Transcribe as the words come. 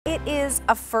It is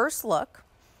a first look,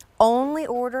 only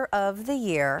order of the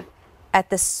year at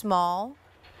the small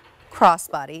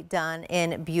crossbody done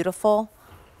in beautiful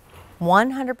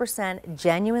 100%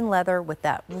 genuine leather with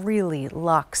that really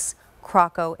luxe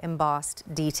Croco embossed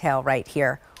detail right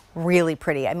here. Really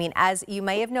pretty. I mean, as you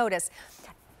may have noticed,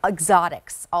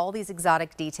 exotics, all these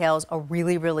exotic details are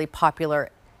really, really popular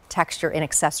texture in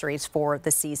accessories for the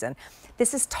season.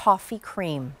 This is toffee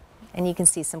cream, and you can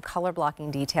see some color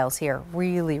blocking details here.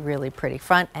 Really, really pretty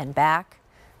front and back.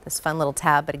 This fun little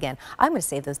tab, but again, I'm going to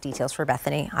save those details for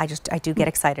Bethany. I do get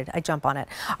excited. I jump on it.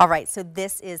 All right, so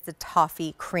this is the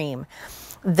toffee cream.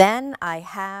 Then I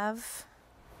have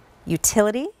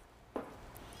utility.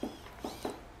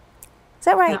 Is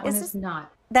that right? That one is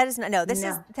not. That is not. No, this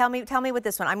is. Tell me what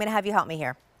this one. I'm going to have you help me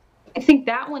here. I think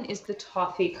that one is the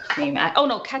toffee cream. Oh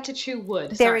no, Camuto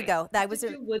wood. There we go. That was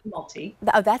a wood multi.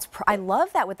 Oh, that's. I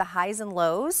love that with the highs and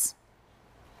lows.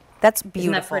 That's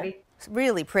beautiful. Isn't that pretty?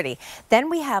 Really pretty. Then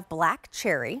we have black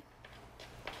cherry,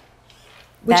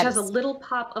 which has a little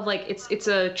pop of like it's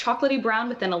a chocolatey brown,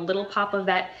 but then a little pop of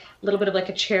that little bit of like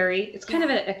a cherry. It's kind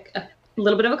of a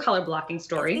little bit of a color blocking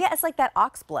story. Yeah, it's like that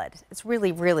ox blood. It's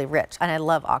really, really rich, and I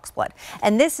love ox blood.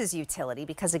 And this is utility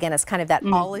because again, it's kind of that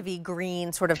olivey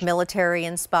green, sort of military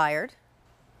inspired.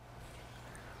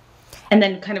 And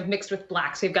then kind of mixed with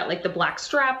black. So you've got like the black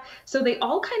strap. So they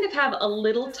all kind of have a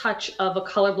little touch of a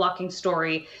color blocking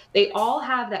story. They all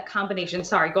have that combination.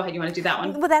 Sorry, go ahead. You want to do that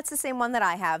one? Well, that's the same one that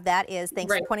I have. That is,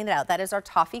 thanks for pointing that out. That is our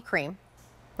toffee cream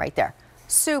right there.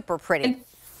 Super pretty. And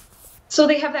so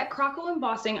they have that Croco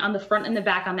embossing on the front and the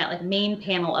back on that like main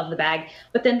panel of the bag,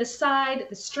 but then the side,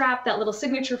 the strap, that little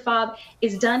signature fob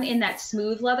is done in that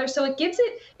smooth leather. So it gives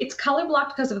it's color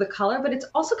blocked because of the color, but it's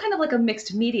also kind of like a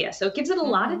mixed media. So it gives it a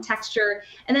lot of texture.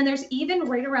 And then there's even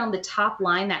right around the top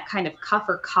line, that kind of cuff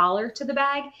or collar to the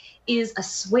bag is a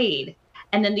suede.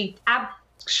 And then the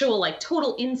actual like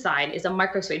total inside is a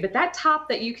micro suede, but that top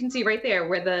that you can see right there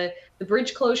where the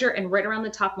bridge closure and right around the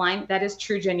top line, that is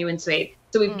true genuine suede.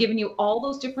 So we've given you all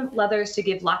those different leathers to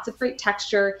give lots of great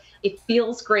texture. It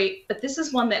feels great, but this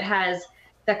is one that has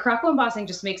that Croco embossing,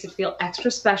 just makes it feel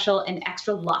extra special and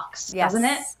extra luxe, doesn't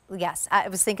it? Yes, I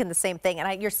was thinking the same thing.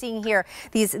 And you're seeing here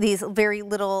these very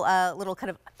little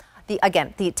kind of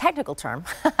the technical term,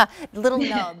 little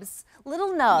nubs.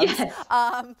 Little nubs,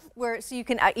 where so you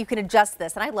can adjust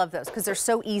this, and I love those because they're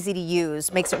so easy to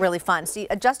use. Makes it really fun. See,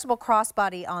 adjustable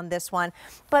crossbody on this one,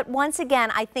 but once again,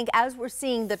 I think as we're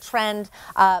seeing the trend,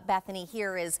 Bethany,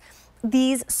 here is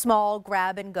these small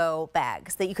grab-and-go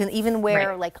bags that you can even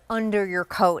wear like under your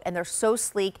coat, and they're so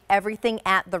sleek. Everything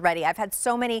at the ready. I've had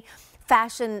so many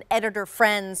fashion editor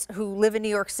friends who live in New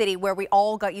York City where we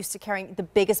all got used to carrying the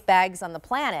biggest bags on the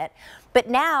planet. But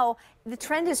now the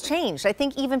trend has changed. I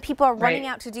think even people are running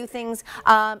out to do things,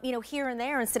 you know, here and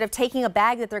there instead of taking a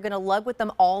bag that they're going to lug with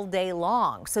them all day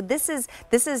long. So this is,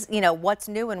 you know, what's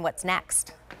new and what's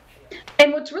next.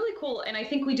 And what's really cool, and I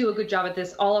think we do a good job at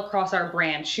this all across our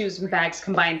brand, shoes and bags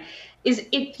combined, is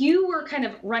if you were kind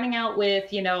of running out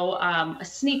with, you know, a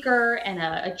sneaker and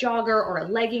a jogger or a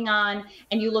legging on,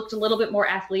 and you looked a little bit more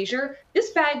athleisure,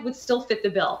 this bag would still fit the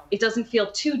bill. It doesn't feel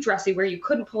too dressy where you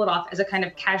couldn't pull it off as a kind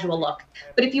of casual look.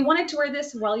 But if you wanted to wear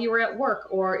this while you were at work,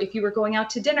 or if you were going out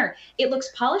to dinner, it looks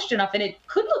polished enough and it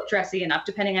could look dressy enough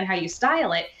depending on how you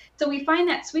style it. So we find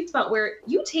that sweet spot where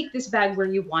you take this bag where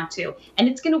you want to, and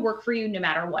it's going to work for you no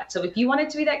matter what. So if you want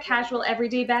it to be that casual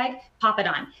everyday bag, pop it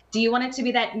on. Do you want it to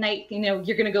be that night, you know,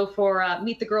 you're going to go for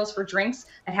meet the girls for drinks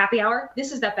at happy hour?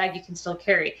 This is that bag you can still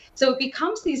carry. So it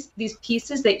becomes these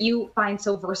pieces that you find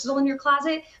so versatile in your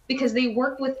closet because they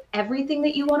work with everything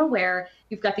that you want to wear.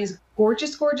 You've got these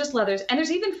gorgeous, gorgeous leathers, and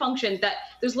there's even function that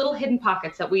there's little hidden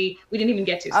pockets that we didn't even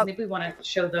get to. So maybe we want to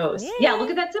show those. Yeah,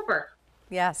 look at that zipper.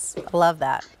 Yes, I love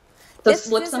that. So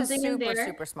slip something in there.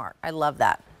 Super smart. I love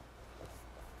that.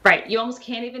 Right. You almost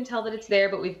can't even tell that it's there,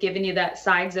 but we've given you that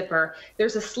side zipper.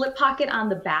 There's a slip pocket on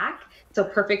the back. So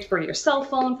perfect for your cell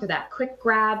phone, for that quick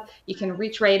grab. You can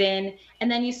reach right in. And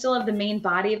then you still have the main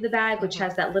body of the bag, which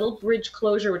has that little bridge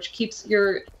closure, which keeps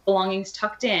your belongings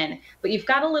tucked in. But you've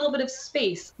got a little bit of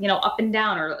space, you know, up and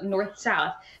down or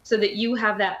north-south, so that you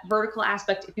have that vertical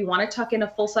aspect. If you want to tuck in a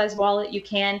full-size wallet, you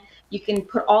can. You can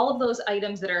put all of those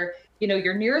items that are, you know,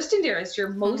 your nearest and dearest, your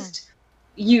most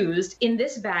used in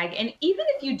this bag. And even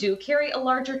if you do carry a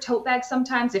larger tote bag,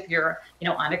 sometimes if you're, you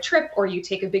know, on a trip or you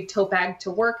take a big tote bag to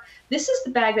work, this is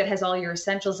the bag that has all your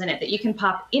essentials in it that you can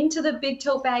pop into the big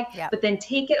tote bag, but then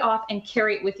take it off and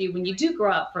carry it with you when you do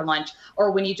go out for lunch,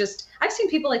 or when you just, I've seen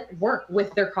people like work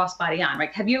with their crossbody on.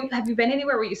 Like, have you been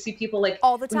anywhere where you see people like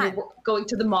all the time when you're going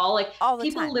to the mall, like all the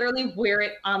people time. Literally wear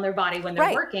it on their body when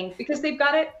they're working because they've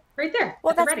got it right there.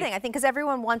 Well, that's the ready. thing. I think because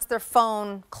everyone wants their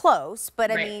phone close,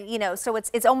 but I mean, you know, so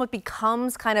it's almost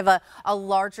becomes kind of a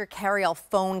larger carry-all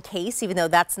phone case, even though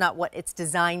that's not what it's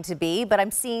designed to be. But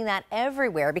I'm seeing that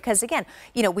everywhere because, again,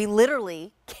 you know, we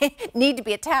literally need to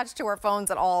be attached to our phones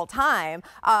at all time,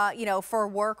 you know, for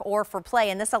work or for play.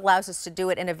 And this allows us to do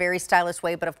it in a very stylish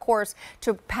way, but of course,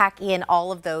 to pack in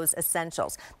all of those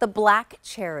essentials. The black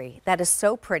cherry, that is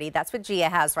so pretty. That's what Gia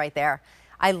has right there.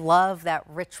 I love that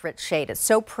rich, rich shade. It's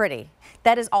so pretty.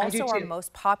 That is also our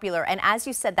most popular. And as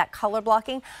you said, that color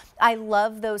blocking, I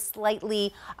love those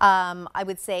slightly, I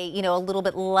would say, you know, a little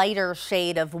bit lighter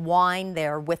shade of wine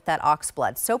there with that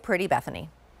oxblood. So pretty, Bethany.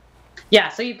 Yeah,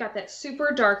 so you've got that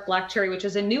super dark black cherry, which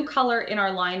is a new color in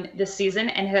our line this season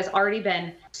and has already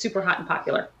been super hot and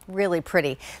popular. Really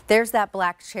pretty. There's that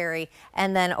black cherry.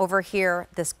 And then over here,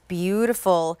 this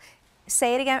beautiful,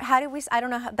 say it again. How do we, I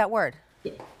don't know that word.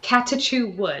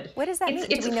 Catechu wood. What does that mean?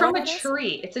 It's from a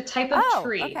tree. It's a type of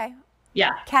tree. Okay.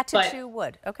 Yeah. Catechu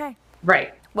wood. Okay.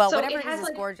 Right. Well, so whatever it is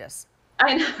gorgeous.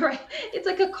 I know, right? It's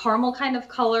like a caramel kind of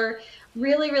color.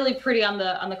 Really, really pretty on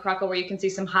the Croco, where you can see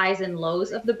some highs and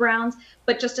lows of the browns,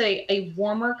 but just a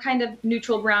warmer kind of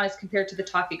neutral brown as compared to the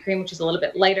toffee cream, which is a little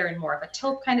bit lighter and more of a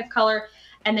taupe kind of color.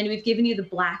 And then we've given you the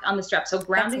black on the strap. So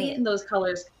grounding it in those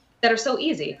colors that are so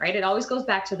easy, right? It always goes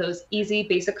back to those easy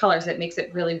basic colors that makes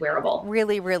it really wearable.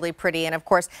 Really, really pretty. And of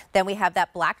course, then we have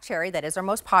that black cherry that is our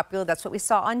most popular. That's what we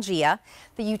saw on Gia.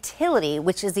 The utility,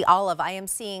 which is the olive. I am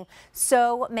seeing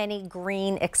so many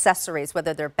green accessories,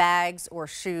 whether they're bags or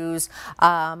shoes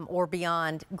or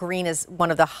beyond. Green is one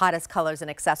of the hottest colors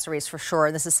and accessories for sure.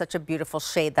 And this is such a beautiful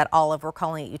shade, that olive. We're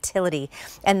calling it utility.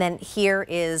 And then here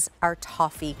is our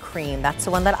toffee cream. That's the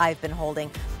one that I've been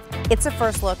holding. It's a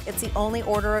first look. It's the only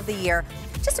order of the year.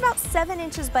 Just about 7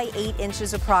 inches by 8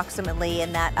 inches approximately.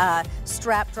 And that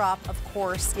strap drop, of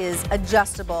course, is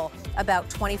adjustable, about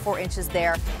 24 inches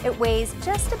there. It weighs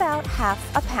just about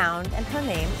half a pound, and her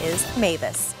name is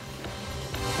Mavis.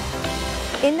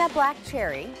 In that black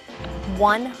cherry,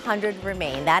 100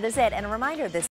 remain. That is it. And a reminder, this